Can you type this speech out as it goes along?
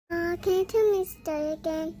can you tell me a story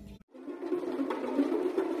again?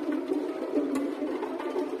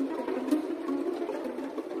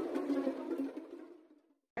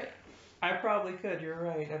 I probably could, you're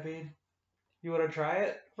right. I mean, you want to try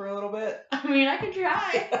it for a little bit? I mean, I can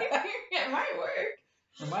try. It might work.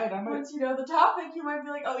 I might. Once you know the topic, you might be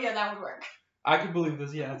like, oh yeah, that would work. I can believe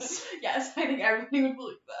this, yes. Yes, I think everybody would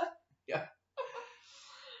believe that. Yeah.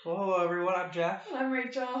 Well, hello everyone, I'm Jeff. And I'm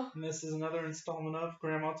Rachel. And this is another installment of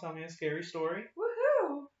Grandma Tell Me a Scary Story.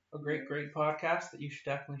 Woohoo! A great podcast that you should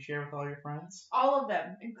definitely share with all your friends. All of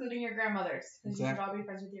them, including your grandmothers. Because Exactly. you should all be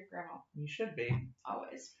friends with your grandma. You should be.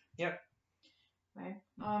 Always. Yep. Okay.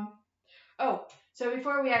 Oh, so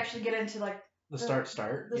before we actually get into like The start.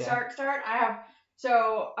 The start, I have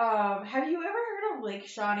have you ever heard of Lake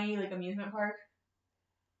Shawnee amusement park?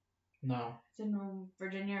 No. It's in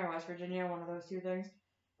Virginia or West Virginia, one of those two things.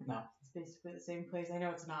 No. It's basically the same place. I know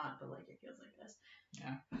it's not, but it feels like this.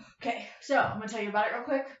 Yeah. Okay, so I'm gonna tell you about it real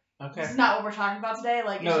quick. Okay. This is not what we're talking about today.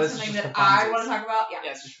 It's no, just something that I want to talk about. Yeah.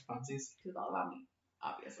 Yeah, it's just for funsies. It's all about me,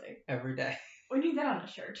 obviously. Every day. We need that on a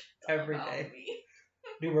shirt. Every day.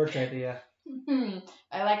 New merch idea.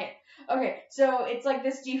 I like it. Okay, so it's like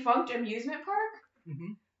this defunct amusement park.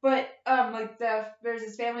 Mm-hmm. But there's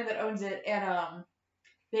this family that owns it, and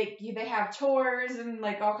they have tours and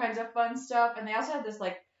all kinds of fun stuff, and they also have this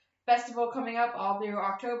festival coming up all through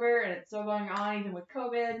October, and it's still going on even with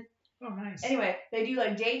COVID. Oh, nice. Anyway, they do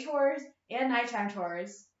day tours and nighttime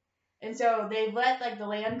tours, and so they've let the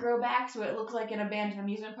land grow back so it looks like an abandoned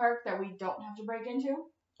amusement park that we don't have to break into.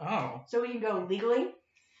 Oh. So we can go legally.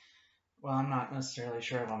 Well, I'm not necessarily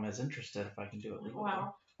sure if I'm as interested if I can do it legally.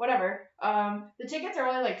 Well, whatever. The tickets are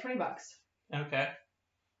only $20. Okay.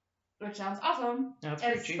 Which sounds awesome. Yeah, it's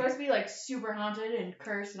and it's cheap. supposed to be super haunted and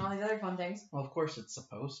cursed and all these other fun things. Well, of course it's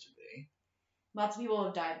supposed to be. Lots of people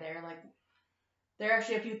have died there. There are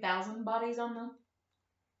actually a few thousand bodies on the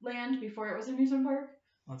land before it was an amusement park.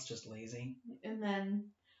 That's just lazy. And then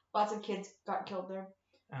lots of kids got killed there.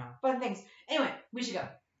 Oh. Fun things. Anyway, we should go.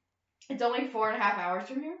 It's only 4.5 hours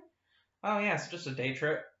from here. Oh, yeah, it's just a day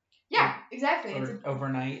trip. Yeah, exactly. Or it's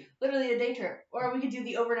overnight. Literally a day trip. Or we could do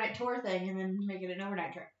the overnight tour thing and then make it an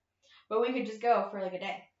overnight trip. But we could just go for a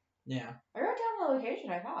day. Yeah. I wrote down the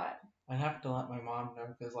location, I thought. I'd have to let my mom know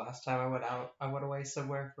because last time I went away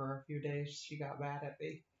somewhere for a few days. She got mad at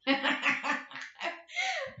me.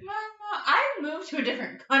 I moved to a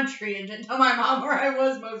different country and didn't tell my mom where I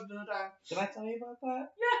was most of the time. Did I tell you about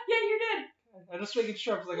that? Yeah, you did. I'm just making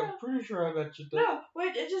sure. I was I'm pretty sure I mentioned it. No,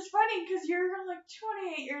 wait, it's just funny because you're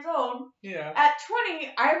 28 years old. Yeah. At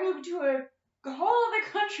 20, I moved to a whole other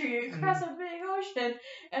country across a big ocean,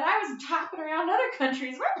 and I was hopping around other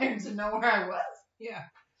countries. My parents didn't know where I was. Yeah.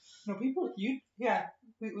 No, yeah.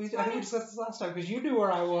 I think we discussed this last time because you knew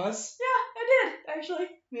where I was. Yeah, I did, actually.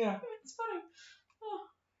 Yeah. It's funny. Oh,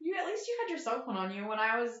 at least you had your cell phone on you. When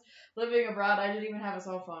I was living abroad, I didn't even have a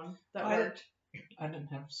cell phone that worked. I didn't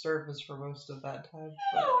have service for most of that time.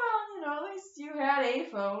 Yeah, well, at least you had a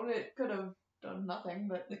phone. It could have done nothing,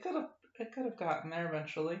 but it could have gotten there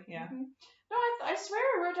eventually. Yeah. Mm-hmm. No, I swear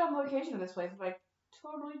I wrote down the location of this place, but I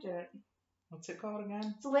totally didn't. What's it called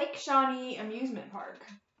again? It's Lake Shawnee Amusement Park.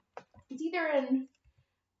 It's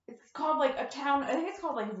it's called a town. I think it's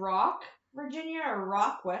called Rock, Virginia, or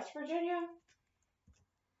Rock, West Virginia.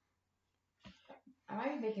 I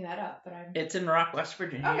might be making that up, but I'm... It's in Rock, West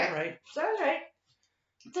Virginia, okay. Right? So I was right.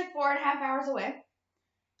 It's 4.5 hours away.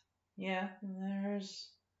 Yeah,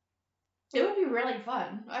 It would be really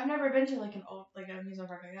fun. I've never been to an old an amusement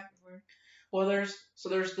park like that before. Well, there's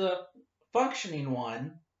the functioning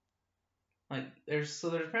one. There's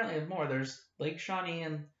apparently more. There's Lake Shawnee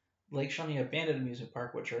and Lake Shawnee Abandoned Amusement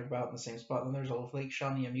Park, which are about in the same spot. Then there's a Lake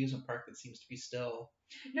Shawnee Amusement Park that seems to be still.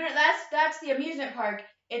 No, that's the amusement park.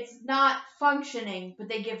 It's not functioning, but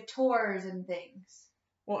they give tours and things.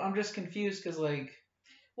 Well, I'm just confused because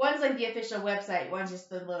one's the official website, one's just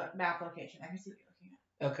the map location. I can see what you're looking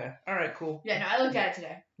at. Okay. All right. Cool. Yeah. No, I looked at it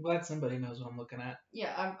today. I'm glad somebody knows what I'm looking at.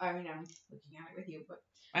 Yeah. I'm looking at it with you, but.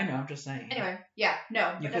 I know. I'm just saying. Anyway. Yeah.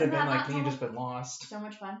 No. You could have been like me and just been lost. So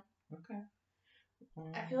much fun. Okay.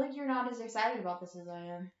 I feel like you're not as excited about this as I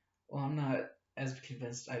am. Well, I'm not as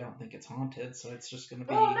convinced. I don't think it's haunted, so it's just gonna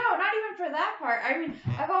be. Oh no, not even for that part. I mean,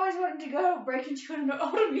 I've always wanted to go break into an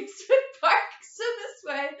old amusement park. So this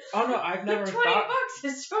way. Oh no, I've never $20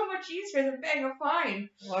 is so much easier than paying a fine.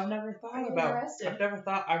 Well, I've never thought about.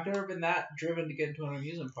 I've never been that driven to get into an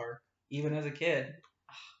amusement park, even as a kid.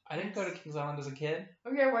 I didn't go to Kings Island as a kid.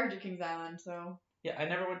 Okay, I worked at Kings Island, so. Yeah, I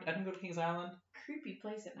didn't go to Kings Island. Creepy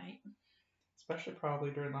place at night. Especially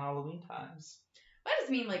probably during the Halloween times. I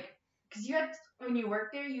just mean because when you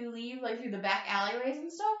work there, you leave through the back alleyways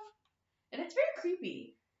and stuff. And it's very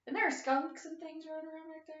creepy. And there are skunks and things running around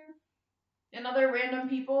back there. And other random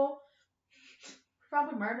people.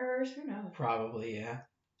 Probably murderers, who knows? Probably, yeah.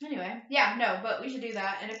 Anyway, yeah, no, but we should do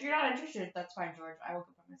that. And if you're not interested, that's fine, George. I will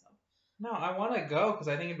go by myself. No, I want to go because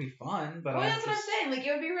I think it'd be fun, but Well, that's what I'm saying. Like,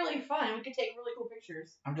 it would be really fun. We could take really cool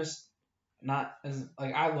pictures. I'm just not as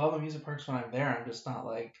like I love amusement parks when I'm there. I'm just not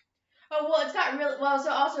like. Oh well, it's not really well.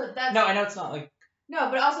 So also that's No, I know it's not like. No,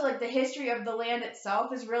 but also like the history of the land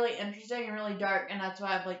itself is really interesting and really dark, and that's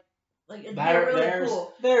why I'm like it's really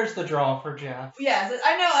cool. There's the draw for Jeff. Yes,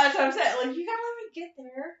 I know. That's what I'm saying. Like, you gotta let me get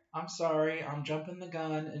there. I'm sorry. I'm jumping the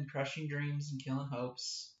gun and crushing dreams and killing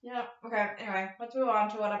hopes. Yeah. Okay. Anyway, let's move on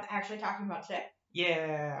to what I'm actually talking about today.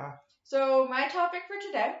 Yeah. So my topic for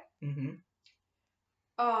today,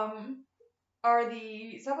 are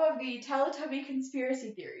some of the Teletubby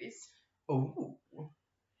conspiracy theories. Oh.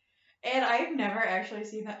 And I've never actually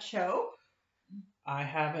seen that show. I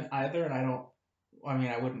haven't either, and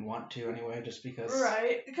I wouldn't want to anyway, just because.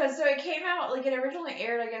 Right, because so it came out, like, it originally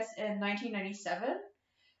aired, I guess, in 1997,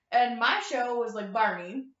 and my show was, like,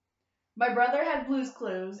 Barney. My brother had Blue's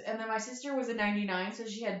Clues, and then my sister was in 99, so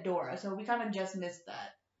she had Dora, so we kind of just missed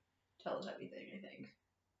that Teletubby thing, I think.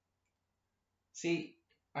 See,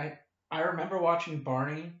 I remember watching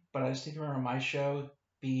Barney, but I just think I remember my show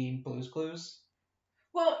being Blue's Clues.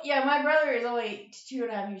 Well, yeah, my brother is only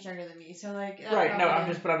 2.5 years younger than me, so, like... Right, no,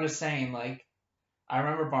 I'm just saying, like, I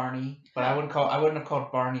remember Barney, but I wouldn't have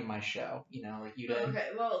called Barney my show, like you did. Okay,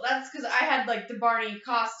 well, that's because I had, like, the Barney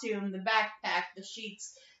costume, the backpack, the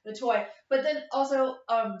sheets, the toy, but then also,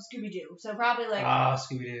 Scooby-Doo, so probably, like...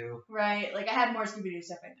 Scooby-Doo. Right, like, I had more Scooby-Doo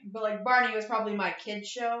stuff, I think, but, like, Barney was probably my kid's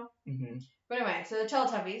show. Mm-hmm. But anyway, so the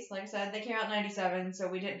Teletubbies, like I said, they came out in 97, so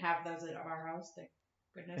we didn't have those at our house, thank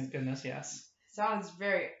goodness. Thank goodness, yes. Sounds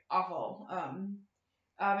very awful.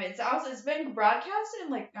 It's been broadcast in,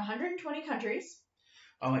 like, 120 countries.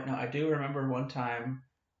 Oh, wait, no, I do remember one time,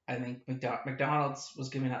 I think McDonald's was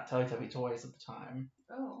giving out Teletubby toys at the time.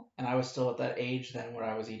 Oh. And I was still at that age then where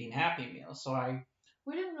I was eating Happy Meals, so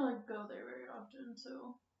We didn't really go there very often,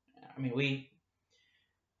 so... I mean,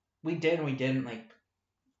 we did and we didn't. Like,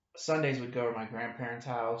 Sundays we'd go to my grandparents'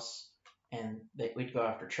 house, and we'd go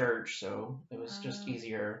after church, so it was just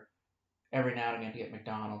easier every now and again to get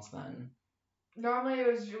McDonald's then. Normally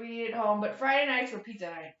we eat at home, but Friday nights were pizza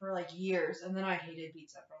night for like years, and then I hated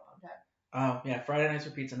pizza for a long time. Oh, yeah, Friday nights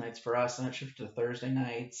were pizza nights for us, and it shifted to Thursday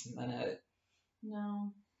nights, and then it...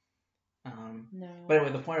 No. No. But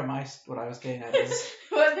anyway, the point of what I was getting at is...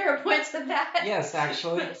 Was there a point to that? Yes,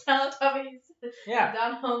 actually. Teletubbies. Yeah.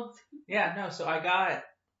 McDonald's. Yeah, no, so I got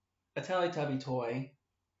a Teletubby toy.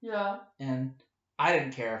 Yeah. And I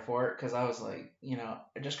didn't care for it, because I was like,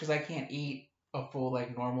 just because I can't eat a full,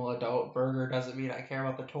 like, normal adult burger doesn't mean I care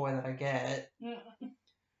about the toy that I get.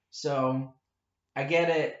 So, I get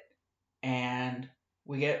it, and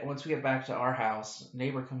once we get back to our house,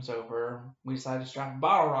 neighbor comes over, we decide to strap a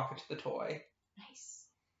bottle rocket to the toy. Nice.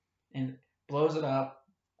 And blows it up,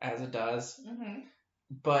 as it does. Mm-hmm.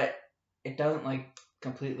 But it doesn't, like,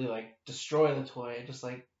 completely, like, destroy the toy. It just,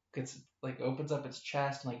 like, opens up its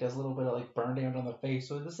chest and, like, does a little bit of, like, burn damage on the face.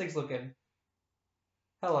 So this thing's looking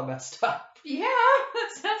hella messed up. Yeah, that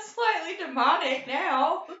sounds slightly demonic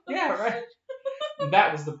now. Yeah, right.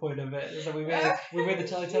 That was the point of it, is that we made the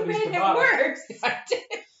Teletubbies demonic. You made it worse. I did.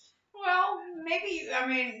 Well,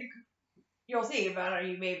 maybe, you'll see, but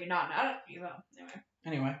you maybe not.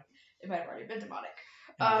 Anyway. It might have already been demonic.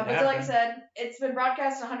 But like I said, it's been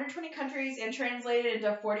broadcast in 120 countries and translated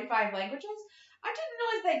into 45 languages. I didn't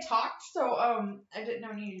realize they talked, so I didn't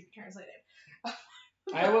know it needed to be translated.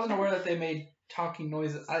 I wasn't aware that they made talking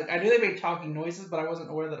noises. I knew they made talking noises, but I wasn't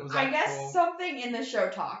aware that it was actual. I guess something in the show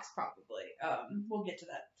talks, probably. We'll get to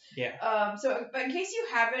that. Yeah. But in case you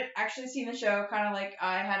haven't actually seen the show, kind of like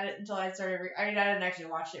I had it until I started. I didn't actually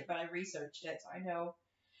watch it, but I researched it, so I know.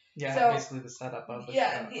 Yeah, so, basically the setup of it.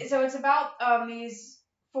 Yeah, so it's about these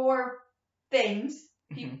 4 things,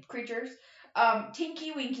 creatures,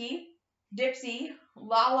 Tinky Winky, Dipsy,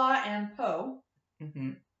 Lala, and Po.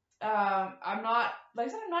 Mm-hmm. I'm not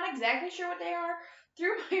exactly sure what they are.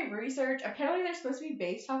 Through my research, apparently they're supposed to be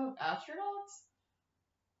based off of astronauts.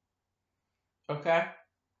 Okay.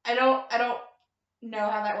 I don't know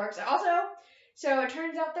how that works. Also, so it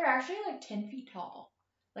turns out they're actually like 10 feet tall.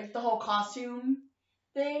 Like the whole costume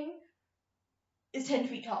thing is 10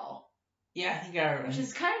 feet tall. Yeah, I think I remember. Which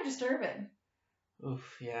is kind of disturbing. Oof,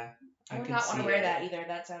 yeah. I would not want to wear that either.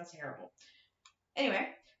 That sounds terrible. Anyway,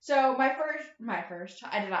 so my first,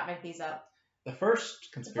 I did not make these up. The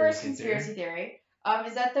first conspiracy theory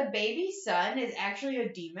is that the baby sun is actually a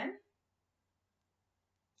demon.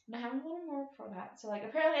 And I have a little more for that. So, like,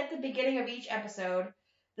 apparently at the beginning of each episode,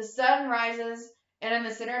 the sun rises, and in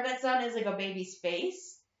the center of that sun is, like, a baby's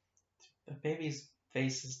face. The baby's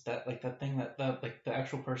face is that, like, the thing that, the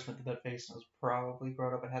actual person that did that face was probably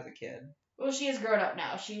grown up and has a kid. Well, she is grown up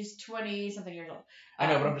now. She's 20-something years old. I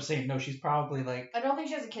know, but I'm just saying, no, she's probably, like... I don't think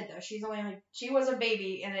she has a kid, though. She's only, like, she was a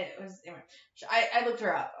baby, and it was, anyway. I looked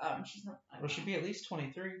her up. She's not... Well, she'd be at least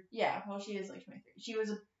 23. Yeah, well, she is, like, 23. She was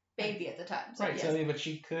a baby at the time. So Right, yes. so, I mean, but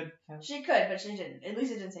she could have... She could, but she didn't. At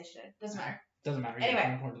least it didn't say she did. Doesn't matter. Doesn't matter. Anyway.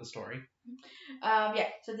 It's important to the story. Yeah,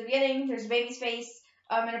 so at the beginning, there's a baby's face.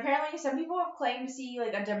 And apparently some people have claimed to see,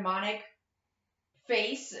 like, a demonic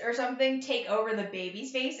face or something take over the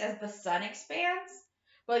baby's face as the sun expands.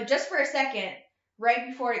 But, like, just for a second, right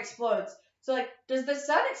before it explodes. So, like, does the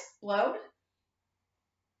sun explode?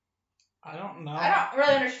 I don't know. I don't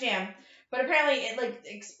really understand. But apparently it, like,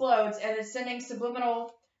 explodes and it's sending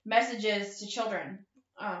subliminal messages to children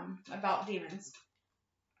about demons.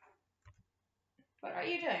 What are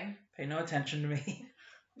you doing? Pay no attention to me.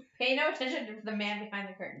 Pay no attention to the man behind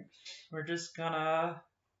the curtain. We're just gonna...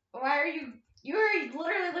 Why are you... You are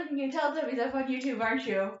literally looking at Teletubbies up on YouTube, aren't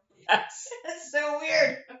you? Yes. That's so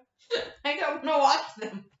weird. I don't want to watch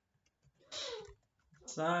them.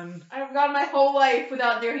 Son. I've gone my whole life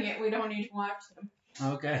without doing it. We don't need to watch them.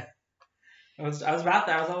 Okay. I was about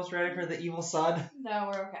that. I was almost ready for the evil son.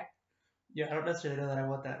 No, we're okay. Yeah, I don't necessarily know that I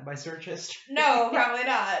want that in my search history. No, probably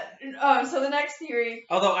not. So the next theory...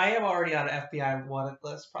 Although I am already on an FBI wanted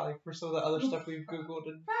list, probably for some of the other stuff we've Googled.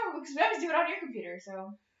 And... Probably, because we always do it on your computer,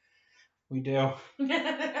 so... We do.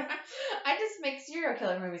 I just make serial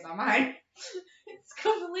killer movies on mine. It's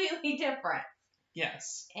completely different.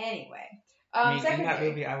 Yes. Anyway. I mean, second in that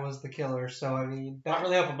theory. movie, I was the killer, so I mean, not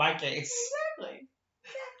really helping my case. Exactly.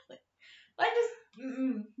 Like just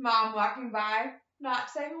mom walking by, not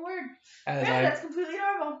saying a word. That's completely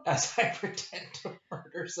normal. As I pretend to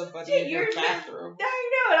murder somebody Gee, in your you're bathroom. I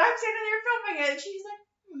know, and I'm standing there filming it, and she's like,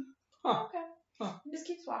 Huh. okay. Huh. And just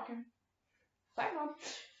keeps walking. Bye, Mom.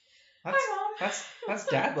 That's, Bye, Mom. That's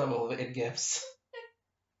dad level in gifts.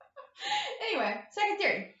 Anyway, second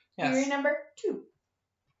theory. Yes. Theory number 2.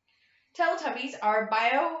 Teletubbies are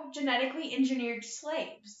biogenetically engineered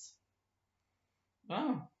slaves.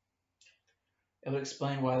 Oh. It would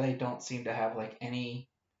explain why they don't seem to have, like, any,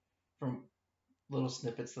 from little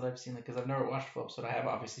snippets that I've seen, like, because I've never watched full episode. I have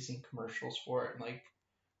obviously seen commercials for it and, like,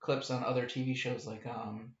 clips on other TV shows, like,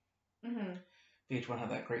 VH1 had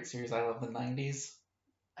that great series, I Love the 90s.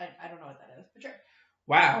 I don't know what that is, but sure.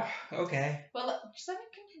 Wow. Okay. Well, just let me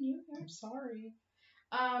continue here. I'm sorry.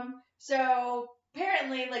 So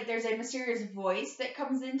apparently, like, there's a mysterious voice that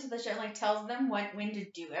comes into the show and, like, tells them when to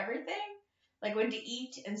do everything, like when to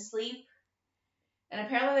eat and sleep. And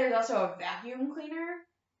apparently, there's also a vacuum cleaner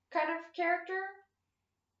kind of character,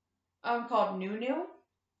 called Nunu,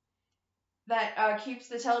 that keeps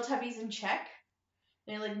the Teletubbies in check.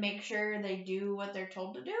 They, like, make sure they do what they're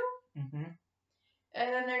told to do. Mm-hmm.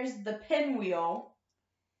 And then there's the pinwheel.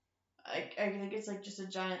 I think it's, like, just a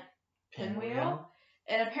giant pinwheel.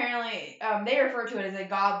 And apparently, they refer to it as a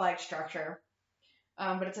godlike structure.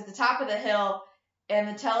 But it's at the top of the hill, and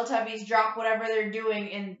the Teletubbies drop whatever they're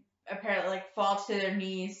doing and apparently, like, fall to their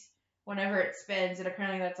knees whenever it spins. And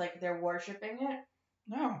apparently that's, like, they're worshipping it.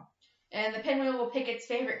 No. And the pinwheel will pick its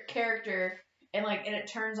favorite character, and it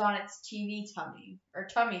turns on its TV tummy, or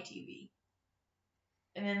tummy TV.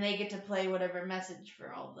 And then they get to play whatever message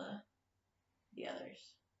for all the others.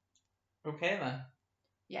 Okay, then.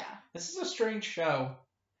 Yeah. This is a strange show.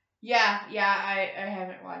 Yeah, I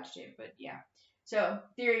haven't watched it, but yeah. So,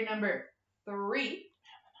 theory number 3. Man, the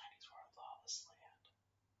 90s were a lawless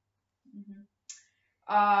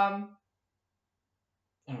land.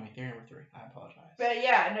 Anyway, theory number 3. I apologize. But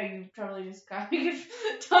yeah, no, you totally just got me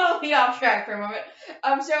totally off track for a moment.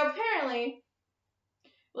 So apparently,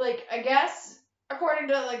 like, I guess, according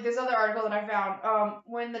to, like, this other article that I found,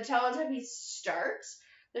 when the Teletubbies starts,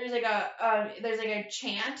 there's like a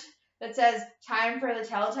chant that says time for the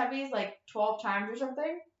Teletubbies, like, 12 times or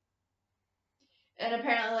something. And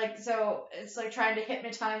apparently, like, so it's like trying to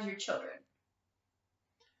hypnotize your children.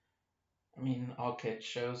 I mean, all kids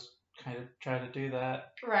shows kind of try to do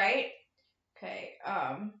that. Right? Okay,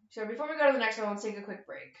 so before we go to the next one, let's take a quick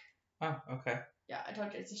break. Oh, okay. Yeah, I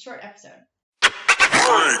told you, it's a short episode.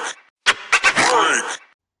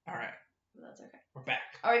 Alright. That's okay. We're back.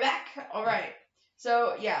 Are we back? Alright.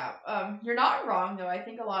 So, yeah, you're not wrong, though. I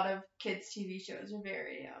think a lot of kids' TV shows are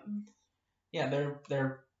very, Yeah, they're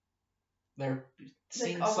almost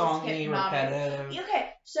sing-songy, hypnotic. repetitive.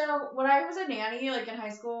 Okay, so when I was a nanny, like, in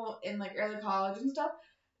high school, in, like, early college and stuff,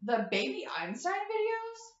 the Baby Einstein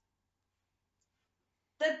videos,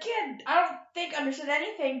 the kid, I don't think understood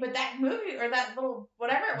anything, but that movie or that little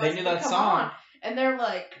whatever it was, They knew that come song. on, and they're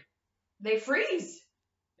like, they freeze.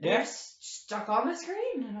 And Yeah. they're stuck on the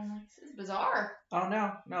screen, and I'm like, this is bizarre. Oh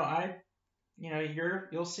no,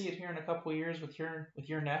 you'll see it here in a couple of years with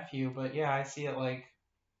your nephew, but yeah, I see it like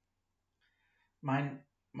my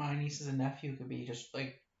nieces and nephew could be just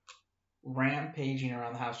like rampaging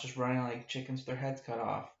around the house, just running like chickens with their heads cut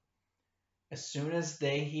off. As soon as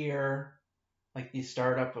they hear like the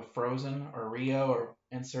startup of Frozen or Rio or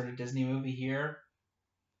insert a Disney movie here,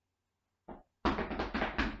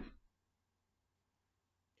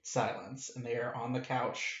 silence, and they are on the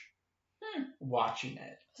couch watching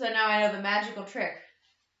it. So now I know the magical trick.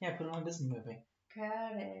 Yeah, put it on a Disney movie.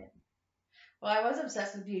 Got it. Well, I was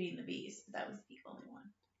obsessed with Beauty and the Beast, but that was the only one.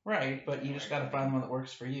 Right, but you just gotta find the one that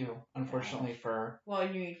works for you. Unfortunately Well,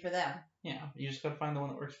 you need for them. Yeah, you just gotta find the one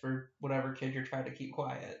that works for whatever kid you're trying to keep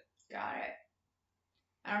quiet. Got it.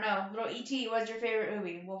 I don't know. Little E.T., what's your favorite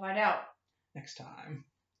movie? We'll find out. Next time.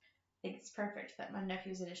 I think it's perfect that my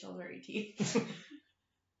nephew's initials are E.T.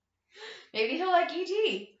 Maybe he'll like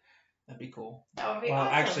E.T. That'd be cool. That would be well,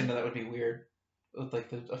 awesome. Actually, no, that would be weird. With like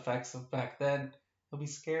the effects of back then, he'll be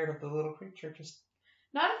scared of the little creature. Just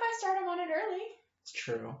not if I start him on it early. It's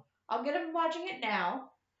true. I'll get him watching it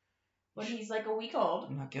now. When he's like a week old.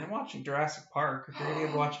 I'm not getting him watching Jurassic Park. If you're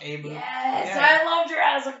gonna watch a movie. Yes, yeah. I love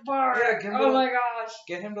Jurassic Park. Yeah, oh my gosh.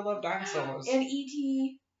 Get him to love dinosaurs. And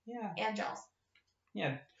E.T. Yeah. And Jaws.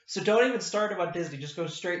 Yeah. So don't even start about Disney. Just go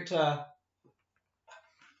straight to.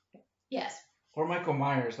 Yes. Or Michael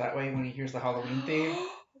Myers. That way, when he hears the Halloween theme.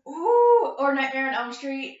 Ooh, or Nightmare on Elm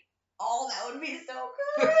Street. Oh, that would be so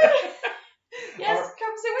good. Yes,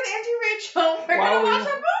 come sit with Auntie Rachel. We're gonna watch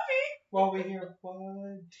a movie. While we hear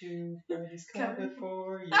 1, 2, Freddy's coming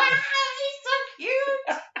for you. Ah, he's so cute.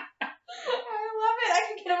 I love it. I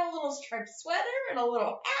can get him a little striped sweater and a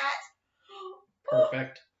little hat.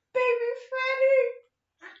 Perfect. Baby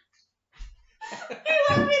Freddy. He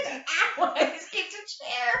loves it. Ow, I just kicked a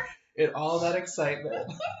chair. In all that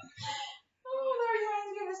excitement. Oh, that reminds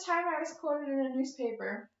me of this time I was quoted in a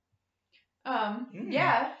newspaper.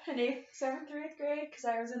 Yeah, in 8th, 7th, or 8th grade, because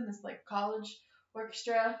I was in this like college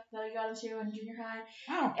orchestra that I got into in junior high.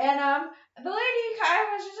 Oh. And the lady kind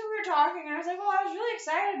of was just, we were talking, and I was like, well, I was really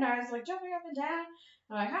excited, and I was like jumping up and down,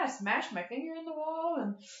 and I kind of smashed my finger in the wall,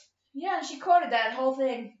 and yeah, and she quoted that whole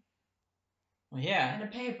thing. Well, yeah. In a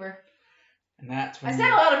paper. And that's when I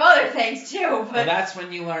said a lot of other things too, but well, that's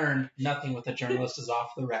when you learn nothing with a journalist is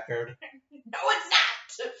off the record. No, it's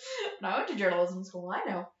not. When I went to journalism school, I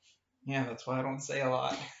know. Yeah, that's why I don't say a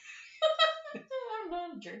lot. I'm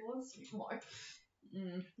not a journalist anymore.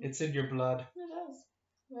 It's in your blood. It does.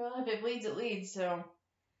 Well, if it bleeds, it leads, so.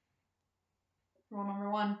 Rule number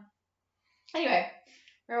 1. Anyway,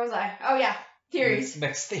 where was I? Oh, yeah. Theories.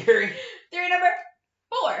 Next theory. Theory number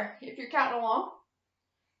 4, if you're counting along.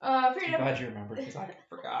 I'm glad you remembered, because I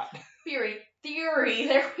forgot. Theory.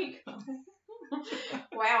 There we go.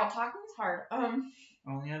 Wow, talking is hard.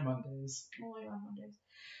 Only on Mondays.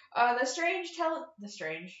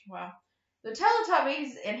 The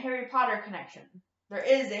Teletubbies and Harry Potter connection.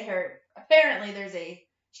 There's a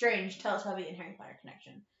strange Teletubby and Harry Potter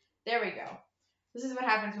connection. There we go. This is what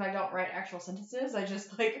happens when I don't write actual sentences. I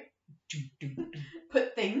just like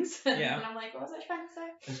put things. Yeah. And I'm like, what was I trying to say?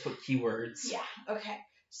 Just put keywords. Yeah. Okay.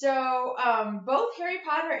 So, both Harry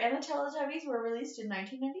Potter and the Teletubbies were released in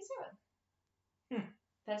 1997.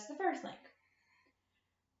 That's the first link.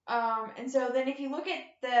 And so then if you look at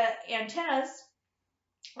the antennas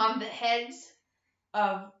on the heads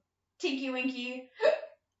of Tinky Winky,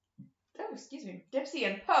 Dipsy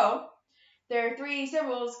and Poe, their 3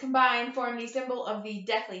 symbols combined form the symbol of the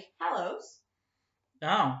Deathly Hallows.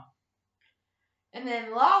 Oh. And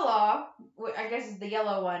then Lala, I guess is the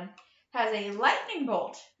yellow one, has a lightning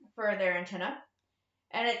bolt for their antenna.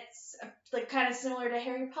 And it's like kind of similar to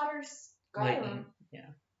Harry Potter's lightning. Yeah.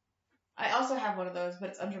 I also have one of those, but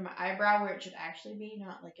it's under my eyebrow where it should actually be,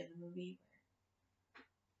 not like in the movie.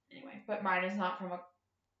 Anyway, but mine is not from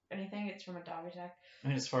anything. It's from a dog attack. I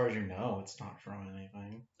mean, as far as you know, it's not from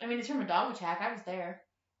anything. I mean, it's from a dog attack. I was there.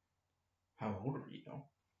 How old were you?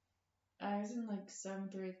 I was in like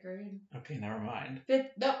 7th or 8th grade. Okay, never mind.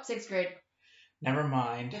 6th grade. Never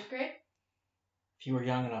mind. 5th grade? If you were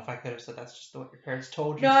young enough, I could have said that's just what your parents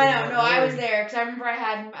told you. No, I was there because I remember I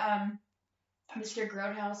had Mr.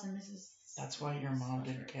 Grodehouse and Mrs. That's why your mom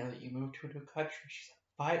didn't care that you moved to a new country. She's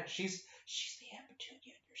the Aunt Petunia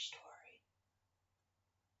in your story.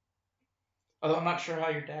 Although I'm not sure how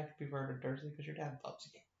your dad could be Vernon Dursley because your dad loves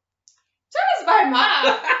you. So does my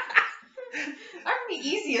mom. I'm the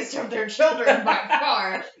easiest of their children by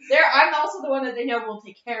far. I'm also the one that they know will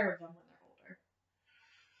take care of them when they're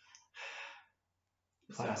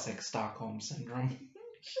older. Classic Stockholm syndrome.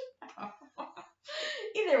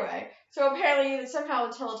 Either way, so apparently somehow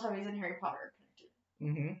the Teletubbies and Harry Potter are connected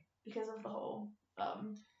Mm-hmm. because of the whole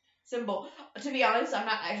symbol. To be honest, I'm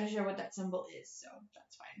not actually sure what that symbol is, so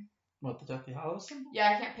that's fine. What, the Deathly Hallows symbol? Yeah,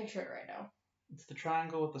 I can't picture it right now. It's the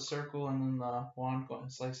triangle with the circle and then the wand going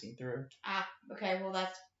slicing through. Ah, okay, well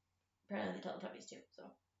that's apparently the Teletubbies too, so.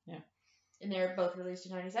 Yeah. And they're both released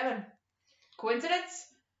in 97. Coincidence?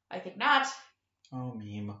 I think not. Oh,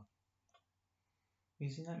 meme. You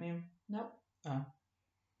seen that meme? Nope. Oh.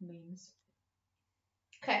 Memes.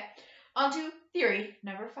 Okay, on to theory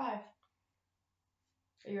number 5.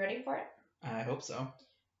 Are you ready for it? I hope so.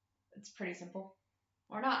 It's pretty simple.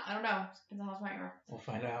 Or not, I don't know. Depends on how smart you are. We'll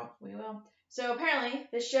find out. We will. So apparently,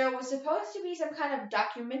 this show was supposed to be some kind of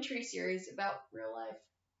documentary series about real life.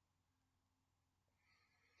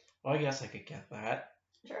 Well, I guess I could get that.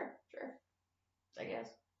 Sure. I guess.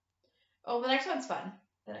 Oh, the next one's fun.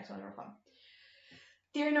 The next one's more fun.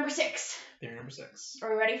 Theory number 6. Theory number 6.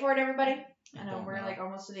 Are we ready for it, everybody? I know don't we're know. like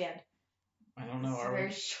almost to the end. I don't know. It's a Are very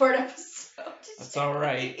we? short episode. That's all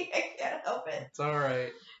right. I can't help it. It's all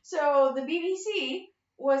right. So the BBC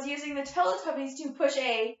was using the Teletubbies to push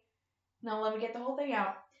a, now let me get the whole thing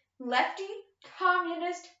out, lefty,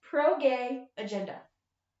 communist, pro-gay agenda.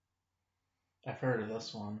 I've heard of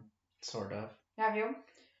this one, sort of. Have you?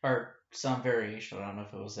 Or some variation. I don't know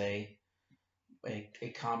if it was a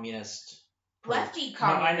communist. Lefty, No,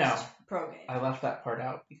 communist, I know. pro-gay. I left that part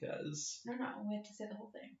out because No, we have to say the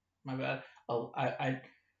whole thing. my bad. I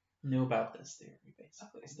knew about this theory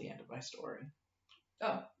basically. It's the end of my story.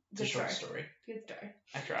 Oh, It's a short story. Good story.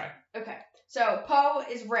 I try. Okay, so Poe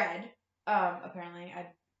is red. Apparently, I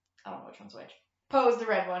don't know which one's which. Poe is the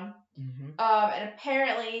red one. Mm-hmm. And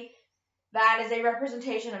apparently, that is a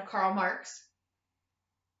representation of Karl Marx.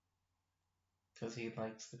 Because he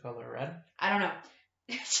likes the color red. I don't know.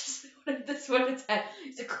 It's just this one it said.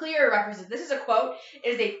 It's a clear representation. This is a quote. It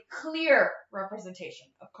is a clear representation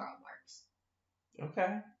of Karl Marx.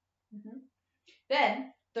 Okay. Mm-hmm.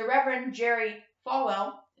 Then the Reverend Jerry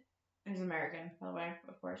Falwell, who's American, by the way,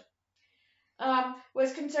 of course,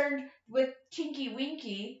 was concerned with Tinky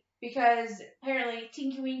Winky because apparently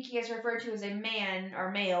Tinky Winky is referred to as a man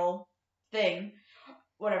or male thing,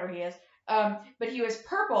 whatever he is. But he was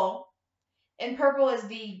purple, and purple is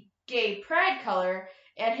the gay pride color,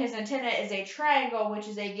 and his antenna is a triangle, which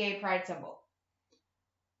is a gay pride symbol.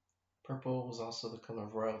 Purple was also the color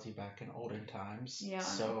of royalty back in olden times. Yeah.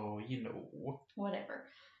 So, you know. Whatever.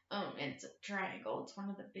 It's a triangle. It's one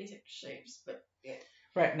of the basic shapes, but yeah.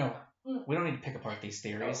 Right, no. We don't need to pick apart these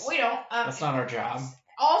theories. We don't. That's not our job.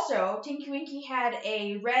 Also, Tinky Winky had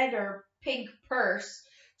a red or pink purse,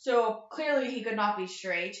 so clearly he could not be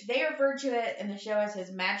straight. They referred to it in the show as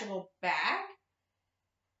his magical bag,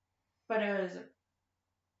 but it was...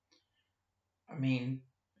 I mean,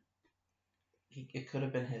 it could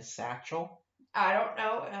have been his satchel. I don't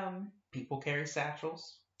know. People carry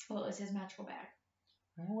satchels. Well, it was his magical bag.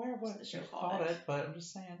 I'm aware of what the show you called called it. it, but I'm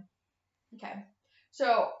just saying. Okay.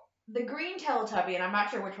 So, the green Teletubby, and I'm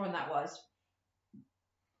not sure which one that was,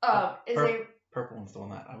 is a... Purple one's the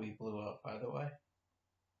one that we blew up, by the way.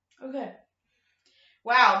 Okay.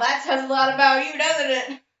 Wow, that says a lot about you, doesn't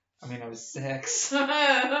it? I mean, I was 6.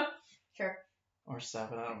 Sure. Or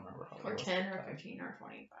 7, I don't remember how Or old I was 10, at the or time. 15, or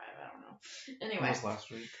 25, I don't know. It Anyway. was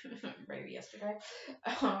last week. Maybe yesterday.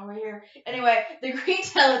 We're here. Anyway, the green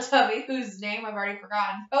Teletubby, whose name I've already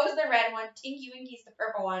forgotten, Poe's the red one, Tinky Winky's the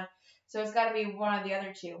purple one, so it's got to be one of the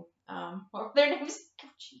other two. What were their names? Oh,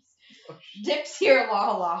 jeez. Dipsy or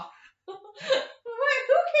Lala. Who came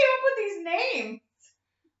up with these names?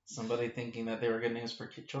 Somebody thinking that they were good names for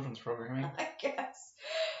children's programming. I guess.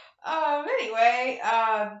 Anyway,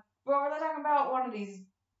 what were they talking about? One of these,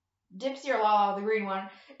 Dipsy or Lala, the green one,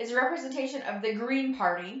 is a representation of the Green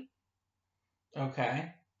Party.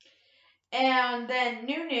 Okay. And then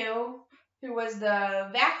Nunu, who was the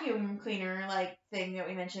vacuum cleaner like thing that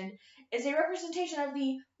we mentioned, is a representation of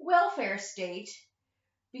the welfare state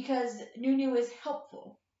because Nunu is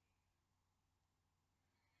helpful.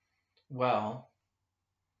 Well,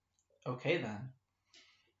 okay then.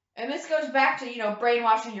 And this goes back to,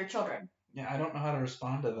 brainwashing your children. Yeah, I don't know how to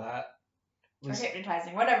respond to that. Or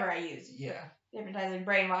hypnotizing, whatever I use. Yeah. Hypnotizing,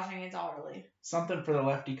 brainwashing, it's all really. Something for the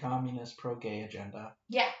lefty communist pro-gay agenda.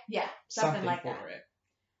 Yeah. Something like for that. it.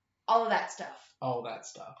 All of that stuff. All that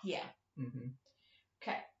stuff. Yeah. Mm-hmm.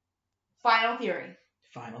 Okay. Final theory.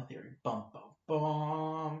 Final theory. Bum, bum,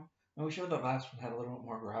 bum. And we showed that last one had a little bit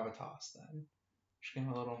more gravitas then. Just give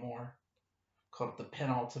it a little more called the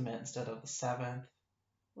penultimate instead of the 7th.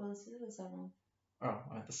 Well, this is the 7th. Oh,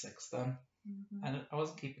 I'm at the 6th then. Mm-hmm. I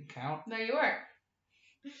wasn't keeping count. No, you weren't.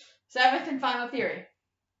 7th and final theory.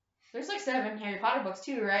 There's like 7 Harry Potter books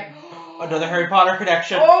too, right? Another Harry Potter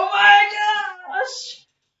connection. Oh my gosh!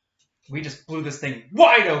 We just blew this thing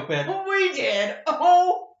wide open. We did.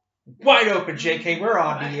 Oh. Wide open, JK. We're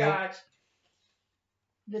on Oh to my you. gosh.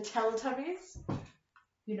 The Teletubbies?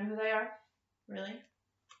 You know who they are? Really?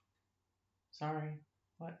 Sorry.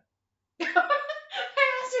 What? I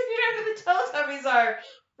asked if you know who the Teletubbies are.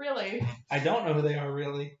 Really? I don't know who they are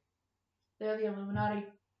really. They're the Illuminati.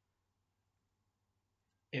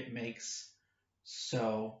 It makes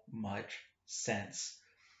so much sense.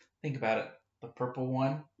 Think about it. The purple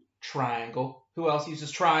one, triangle. Who else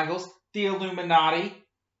uses triangles? The Illuminati.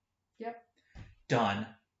 Yep. Done.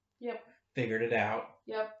 Yep. Figured it out.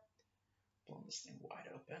 Yep. Blowing this thing wide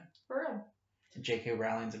open. For real. And J.K.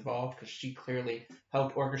 Rowling's involved because she clearly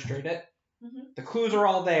helped orchestrate it. Mm-hmm. The clues are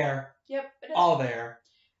all there. Yep. It is. All there.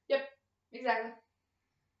 Yep. Exactly.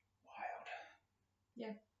 Wild.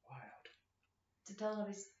 Yeah. Wild. It's the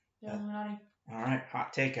Teletubbies. The Illuminati. All right.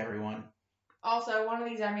 Hot take, everyone. Also, one of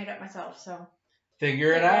these I made up myself, so.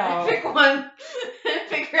 Figure it out. Pick one.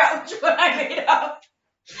 Figure out which one I made up.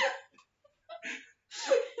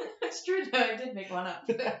 It's true though, I did make one up.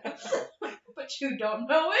 But you don't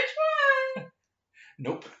know which one.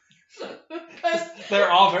 Nope. Because They're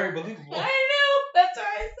all very believable. I know. That's what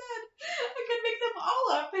I said. I could make them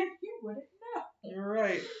all up and you wouldn't know. You're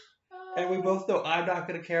right. And we both know I'm not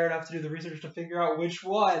going to care enough to do the research to figure out which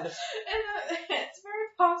one. And it's very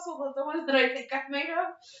possible that the one that I think I made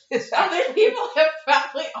up, It's other people have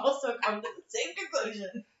probably also come to the same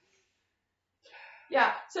conclusion.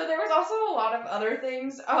 Yeah, so there was also a lot of other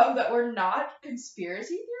things that were not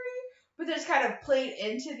conspiracy theory, but just kind of played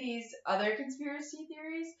into these other conspiracy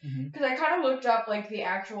theories. Because I kind of looked up like the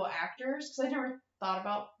actual actors, because I never thought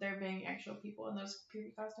about there being actual people in those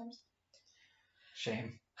creepy costumes.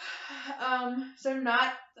 Shame. So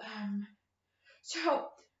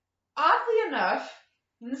oddly enough,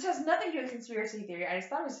 and this has nothing to do with conspiracy theory, I just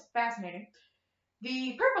thought it was fascinating.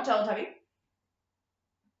 The purple Teletubby,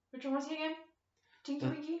 which one was he again? Tinky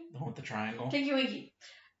Winky? The one with the triangle. Tinky Winky.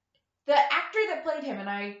 The actor that played him, and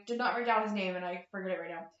I did not write down his name, and I forget it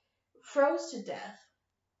right now, froze to death.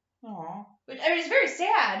 Aww. Which, I mean, it's very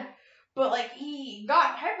sad, but, like, he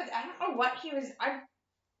got I don't know what he was, I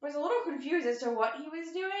was a little confused as to what he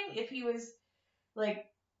was doing, if he was, like,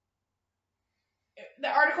 the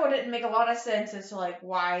article didn't make a lot of sense as to, like,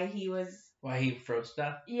 why he froze to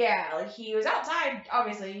death? Yeah, like, he was outside,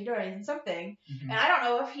 obviously, doing something, and I don't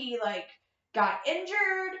know if he, like, got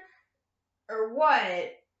injured or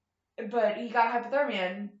what, but he got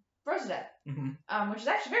hypothermia and froze to death, which is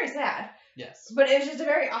actually very sad. Yes. But it was just a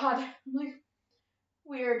very odd, like,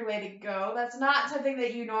 weird way to go. That's not something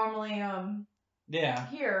that you normally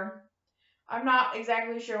hear. I'm not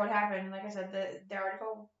exactly sure what happened. Like I said, the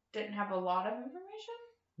article didn't have a lot of information.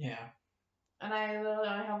 Yeah. And I literally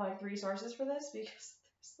only have like 3 sources for this because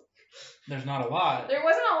there's not a lot. There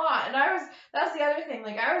wasn't a lot, and that's the other thing.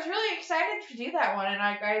 Like I was really excited to do that one, and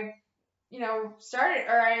I You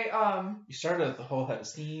started with the whole head of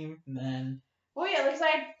steam, and then. Well, yeah, like, 'cause I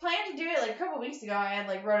had planned to do it, like, a couple weeks ago. I had,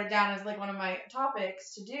 like, wrote it down as, like, one of my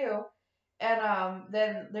topics to do. And,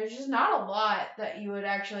 then there's just not a lot that you would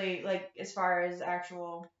actually, like, as far as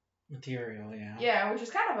actual material, yeah. Yeah, which is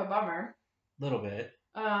kind of a bummer. Little bit.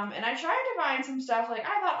 And I tried to find some stuff, like,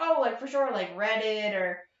 I thought, oh, like, for sure, like, Reddit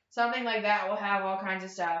or something like that will have all kinds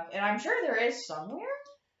of stuff. And I'm sure there is somewhere.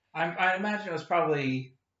 I imagine it was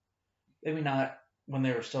probably, maybe not when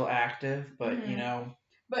they were still active, but, you know.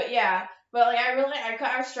 But, yeah. But, like,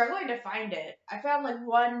 I was struggling to find it. I found, like,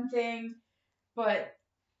 one thing, but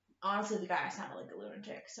honestly, the guy sounded like a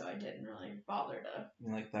lunatic, so I didn't really bother to.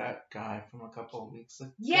 Like that guy from a couple of weeks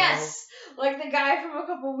ago? Yes! Like the guy from a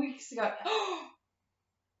couple of weeks ago.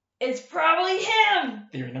 It's probably him!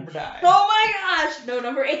 Theory number 9. Oh my gosh! No,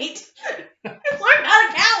 number 8. Learn how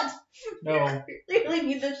to count! No. You really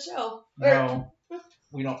need the show. No.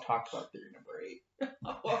 We don't talk about theory number 8.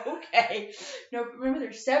 Oh, okay. No, but remember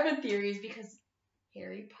there's 7 theories because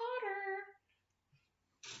Harry Potter.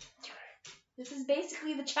 That's right. This is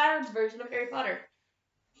basically the child's version of Harry Potter.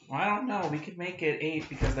 Well, I don't know. We could make it 8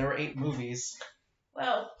 because there were 8 movies.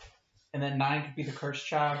 Well. And then 9 could be the Cursed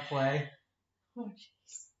Child play. Oh,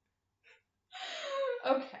 jeez.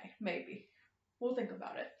 Okay, maybe. We'll think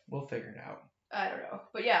about it. We'll figure it out. I don't know.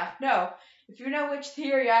 But yeah, no. If you know which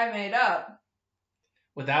theory I made up.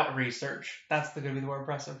 Without research. That's going to be the more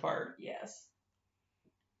impressive part. Yes.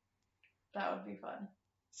 That would be fun.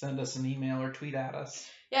 Send us an email or tweet at us.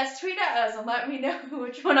 Yes, tweet at us and let me know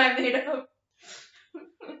which one I made up.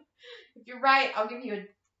 If you're right, I'll give you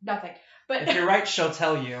nothing. But if you're right, she'll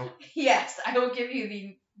tell you. Yes, I will give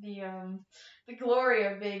you the glory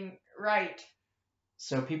of being right.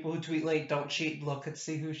 So people who tweet late, don't cheat. Look and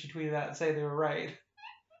see who she tweeted at and say they were right.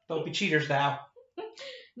 Don't be cheaters now.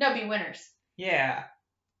 No, be winners. Yeah.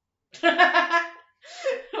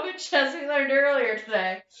 Which, as we learned earlier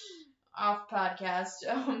today, off podcast,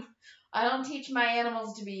 I don't teach my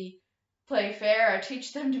animals to play fair. I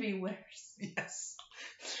teach them to be winners. Yes.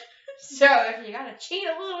 So if you gotta cheat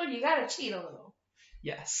a little, you gotta cheat a little.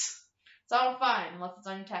 Yes. It's all fine unless it's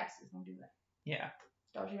on your taxes. Don't do that. Yeah.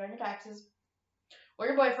 Don't cheat on your taxes. Or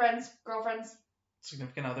your boyfriends, girlfriends.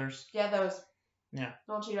 Significant others. Yeah, those. Yeah.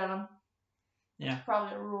 Don't cheat on them. Yeah.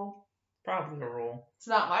 Probably a rule. Probably a rule. It's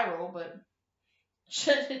not my rule, but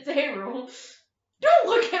it's a rule. Don't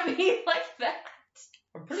look at me like that.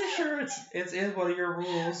 I'm pretty sure it's in one of your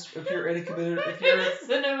rules if you're in a community. If you're It's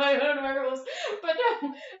in one of my rules. But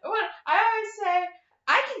no, what I always say,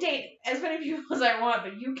 I can date as many people as I want,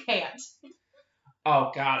 but you can't.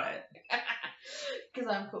 Oh, got it. Because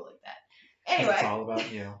I'm cool like that. Anyway. It's all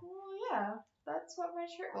about you. Well, yeah, that's what my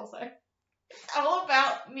shirt will say. It's all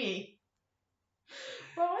about me.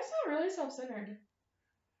 Well, I sound really self-centered.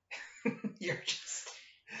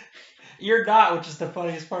 You're not, which is the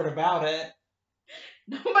funniest part about it.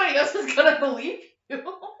 Nobody else is gonna believe you.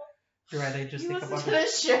 You're right, they just You think listen about to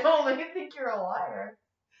this show, they think you're a liar.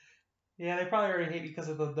 Yeah, they probably already hate me because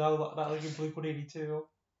of the not liking Blink-182.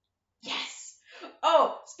 Yes!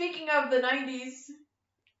 Oh, speaking of the 90s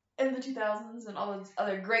and the 2000s and all those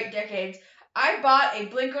other great decades, I bought a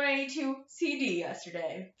Blink-182 CD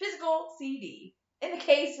yesterday. Physical CD. In the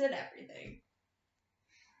case and everything.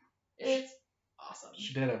 It's awesome.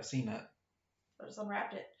 She did, I've seen it. I just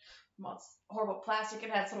unwrapped it. Well, it's horrible plastic. It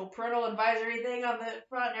had this little parental advisory thing on the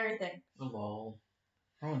front and everything. Lol.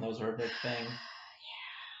 Remember when those were a big thing?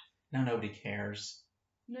 Yeah. Now nobody cares.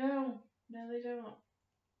 No, they don't.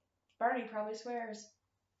 Barney probably swears.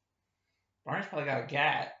 Barney's probably got a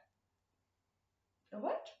gat. A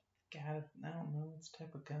what? Gat, I don't know, it's a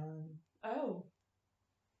type of gun. Oh.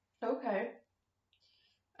 Okay.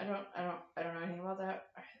 I don't know anything about that.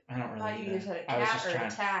 I don't I really thought you either said a I was cat just or trying,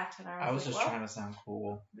 a tat, and I was just trying to sound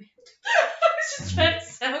cool. I was just trying to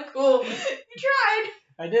sound cool. You tried.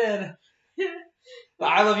 I did. The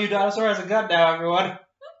I Love You Dinosaur has a gun now, everyone.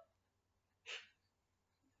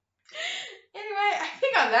 Anyway, I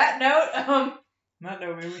think on that note, Not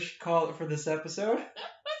know, maybe we should call it for this episode.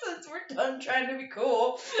 since we're done trying to be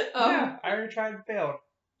cool, Yeah, I already tried and failed.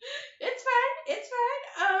 It's fine.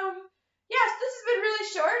 Yes, this has been really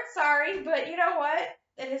short. Sorry, but you know what?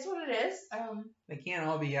 It is what it is. They can't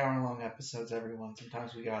all be hour-long episodes, everyone.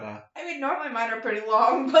 Sometimes we gotta... I mean, normally mine are pretty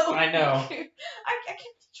long, but I know. I kept it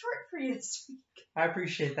short for you this week. I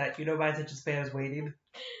appreciate that. You know my attention span is waiting.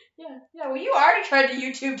 Yeah. Well, you already tried to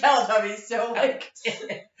YouTube Teletubbies, so like...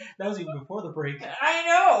 That was even before the break. I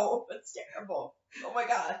know. It's terrible. Oh my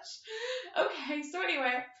gosh. Okay, so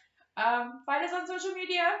anyway, find us on social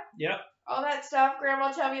media. Yep. All that stuff.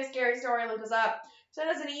 Grandma, tell me a scary story. Look us up. Send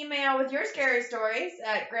us an email with your scary stories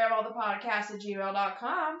at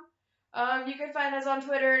grandmathepodcast@gmail.com. You can find us on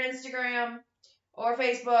Twitter and Instagram or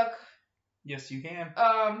Facebook. Yes, you can.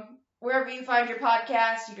 Wherever you find your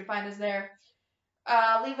podcast, you can find us there.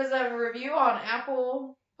 Leave us a review on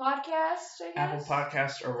Apple Podcast, I guess. Apple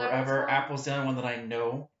Podcast or wherever. Apple's the only one that I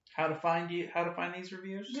know how to find these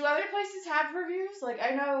reviews. Do other places have reviews? Like,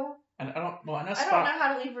 I know... I don't know I don't know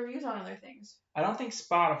how to leave reviews on other things. I don't think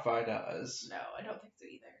Spotify does. No, I don't think so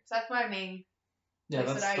either. So that's my main. Yeah,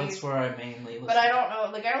 place that I that's use. where I mainly listen. But I don't know.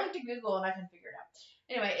 Like, I looked at Google and I can figure it out.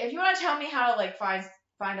 Anyway, if you want to tell me how to like find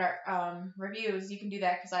our reviews, you can do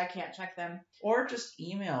that because I can't check them. Or just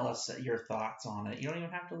email us your thoughts on it. You don't even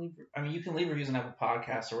have to leave. I mean, you can leave reviews on Apple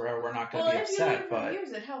Podcasts or wherever. We're not going to be upset. Well, if you leave but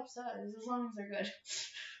reviews, it helps us as long as they're good.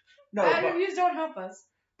 No, Bad reviews don't help us.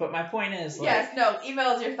 But my point is, like, yes, no, email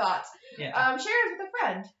us your thoughts. Yeah. Share it with a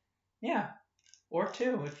friend. Yeah. Or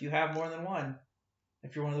two if you have more than one.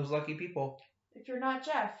 If you're one of those lucky people. If you're not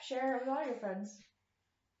Jeff, share it with all your friends.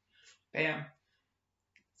 Bam.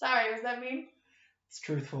 Sorry, was that mean? It's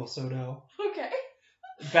truthful, so no. Okay.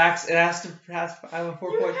 It has to pass. I have a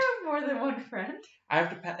 4 You point. have more than one friend.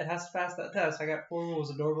 It has to pass that test. I got 4 rules,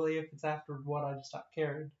 and normally if it's after one, I just stop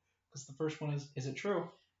caring. Because the first one is it true?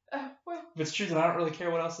 Well, If it's true, then I don't really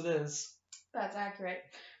care what else it is. that's accurate.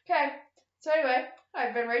 Okay. So anyway,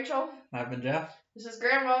 I've been Rachel. I've been Jeff. This is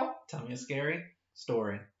Grandma. Tell me a scary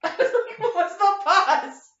story. What's the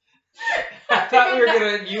pause? I thought we were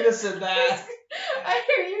going to unison that. I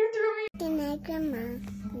hear you through me. Good night, Grandma.